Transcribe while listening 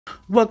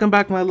Welcome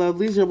back, my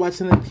lovelies. You're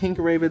watching the Pink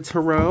Raven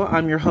Tarot.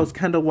 I'm your host,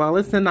 Kendall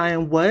Wallace, and I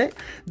am what?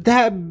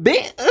 That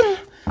bitch.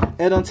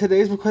 And on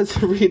today's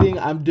requested reading,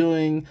 I'm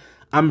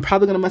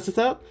probably going to mess this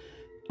up.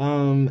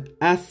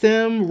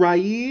 Asim,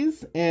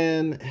 Riaz,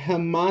 and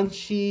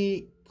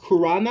Himanshi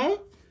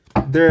Khirana.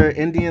 They're an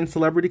Indian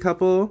celebrity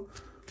couple.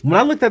 When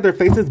I looked at their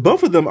faces,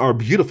 both of them are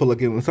beautiful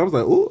looking. So I was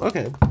like, ooh,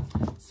 okay.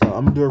 So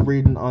I'm going to do a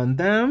reading on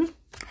them.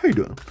 How you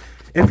doing?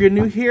 If you're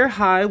new here,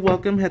 hi,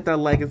 welcome. Hit that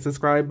like and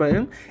subscribe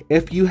button.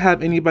 If you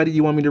have anybody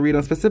you want me to read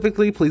on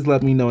specifically, please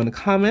let me know in the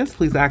comments.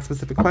 Please ask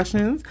specific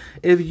questions.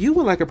 If you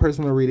would like a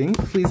personal reading,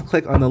 please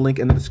click on the link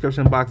in the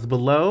description box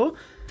below.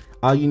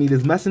 All you need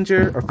is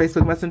Messenger or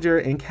Facebook Messenger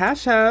and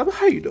Cash App.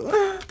 How you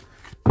doing?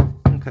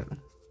 Okay.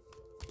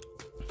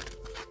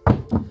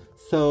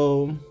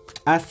 So,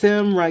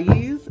 Asim,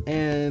 Riaz,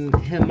 and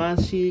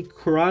Himanshi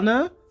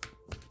Khirana.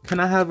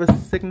 Can I have a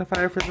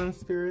signifier for them,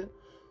 Spirit?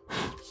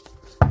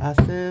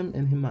 Asim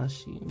and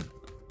Himanshi.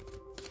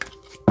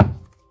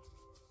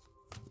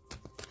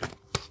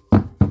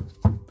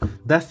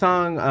 That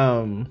song, I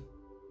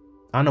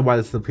don't know why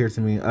this appeared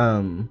to me.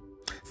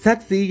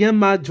 Sexy in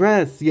my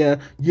dress. Yeah,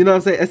 you know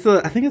what I'm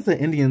saying? I think it's an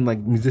Indian like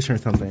musician or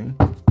something.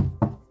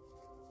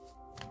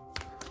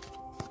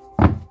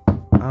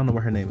 I don't know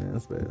what her name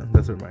is, but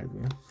that's what it reminds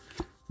me.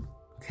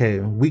 Okay,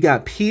 we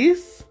got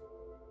peace.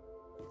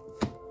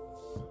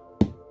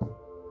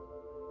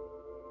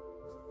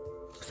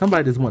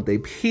 Somebody just want their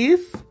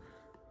peace.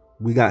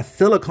 We got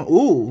silicone.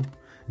 Ooh,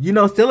 you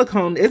know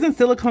isn't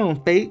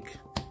silicone fake?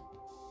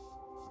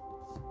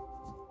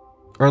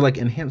 Or like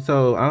enhanced,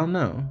 so I don't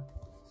know.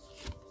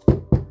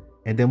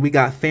 And then we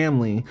got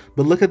family.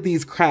 But look at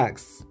these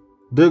cracks.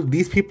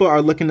 These people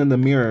are looking in the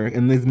mirror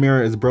and this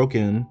mirror is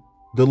broken.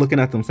 They're looking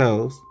at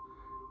themselves.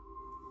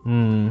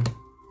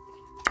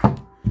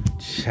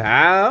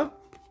 Child.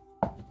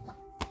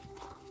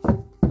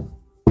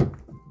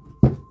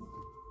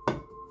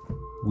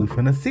 We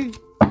finna see.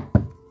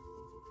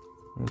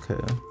 Okay.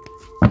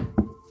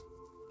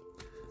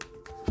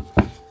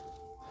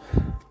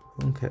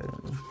 Okay.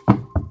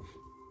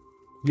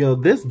 Yo,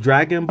 this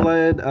dragon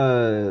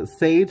blood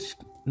sage,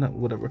 no,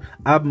 whatever.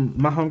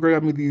 My homegirl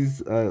got me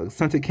these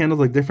scented candles,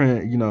 like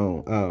different,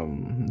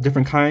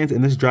 different kinds.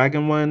 And this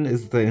dragon one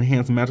is the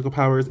enhanced magical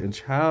powers. And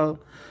child,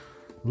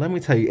 let me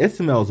tell you, it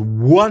smells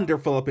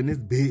wonderful up in this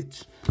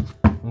bitch.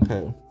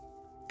 Okay.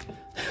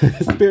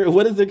 Spirit,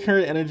 what is the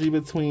current energy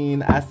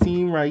between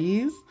Asim,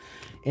 Riaz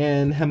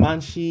and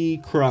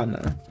Himanshi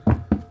Khirana?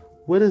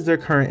 What is their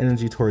current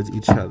energy towards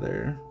each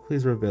other?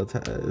 Please reveal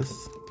to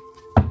us.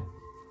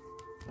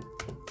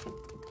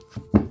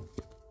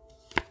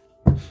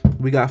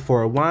 We got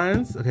Four of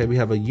Wands. Okay, we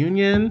have a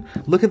union.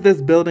 Look at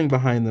this building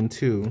behind them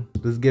too.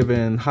 This is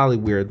giving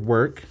Hollywood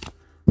work.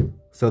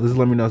 So this is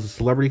letting me know it's a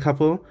celebrity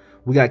couple.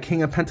 We got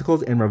King of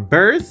Pentacles in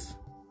reverse.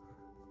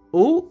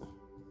 Ooh.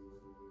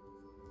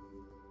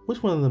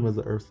 Which one of them is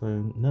the earth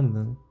sign? None of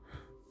them.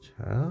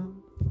 Child.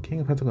 King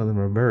of Pentacles in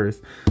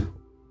reverse.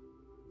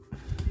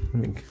 Let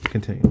me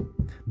continue.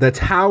 The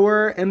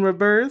Tower in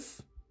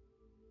reverse.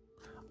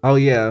 Oh,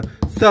 yeah.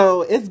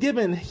 So it's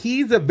given,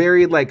 he's a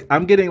very, like,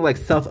 I'm getting, like,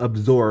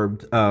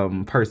 self-absorbed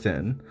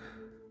person.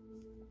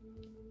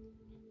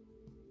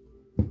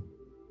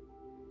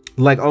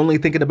 Like, only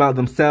thinking about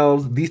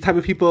themselves. These type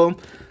of people,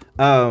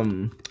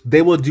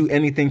 they will do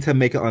anything to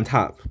make it on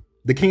top.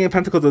 The King of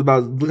Pentacles is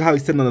about, look how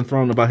he's sitting on the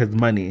throne about his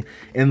money.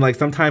 And like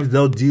sometimes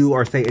they'll do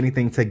or say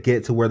anything to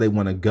get to where they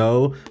want to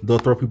go. They'll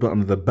throw people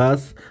under the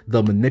bus.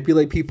 They'll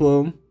manipulate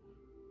people.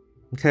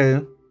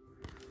 Okay.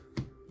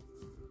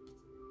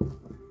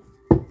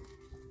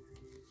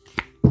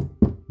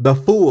 The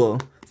Fool.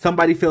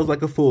 Somebody feels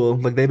like a fool,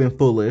 like they've been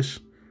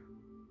foolish.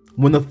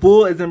 When the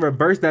Fool is in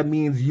reverse, that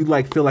means you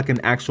like feel like an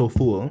actual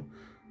fool.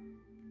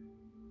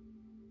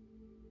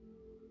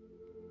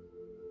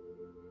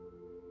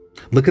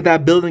 Look at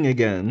that building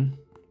again.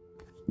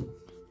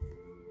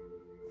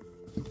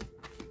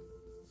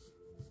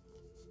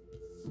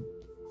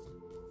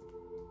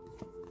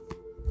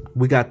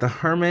 We got the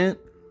Hermit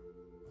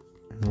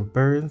in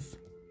reverse.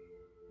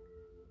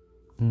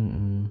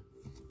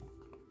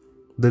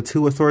 The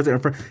Two of Swords in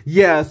front.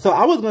 Yeah, so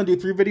I was going to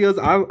do 3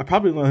 videos. I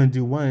probably going to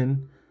do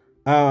 1.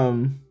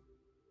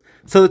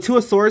 So the Two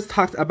of Swords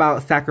talks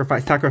about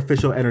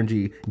sacrificial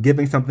energy,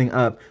 giving something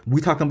up. We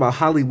talking about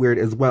Hollywood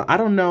as well. I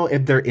don't know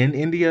if they're in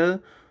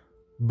India,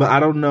 but I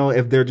don't know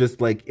if they're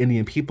just like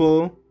Indian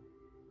people.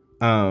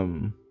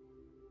 But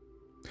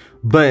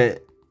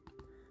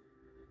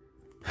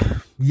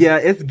yeah,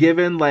 it's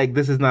given like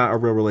this is not a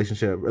real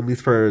relationship. At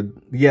least for,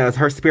 yes,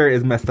 her spirit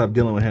is messed up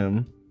dealing with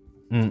him.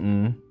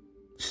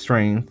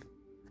 Strength.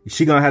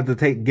 She gonna have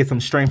to get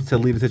some strength to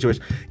leave the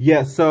situation.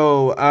 Yeah,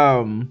 so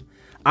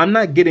I'm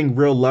not getting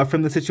real love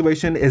from the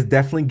situation. It's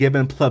definitely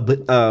given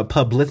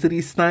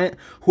publicity stunt.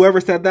 Whoever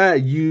said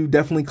that, you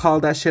definitely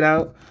called that shit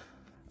out.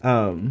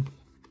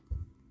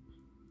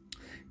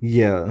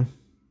 Yeah.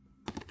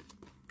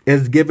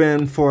 It's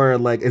given for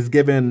like, it's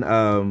given,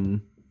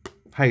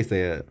 how you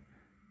say it?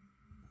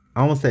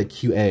 I almost said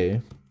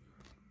QA.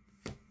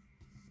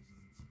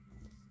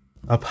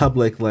 a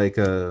public like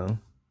a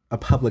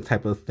public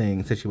type of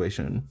thing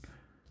situation.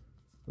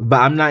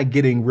 But I'm not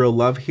getting real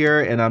love here,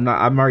 and I'm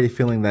already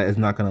feeling that it's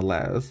not gonna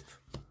last.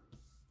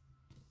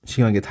 She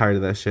gonna get tired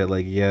of that shit.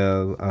 Like,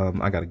 yeah,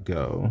 I gotta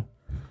go.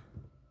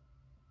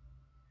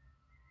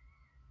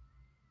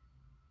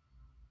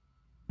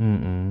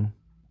 Mm-mm.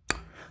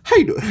 How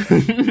you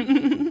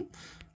doing?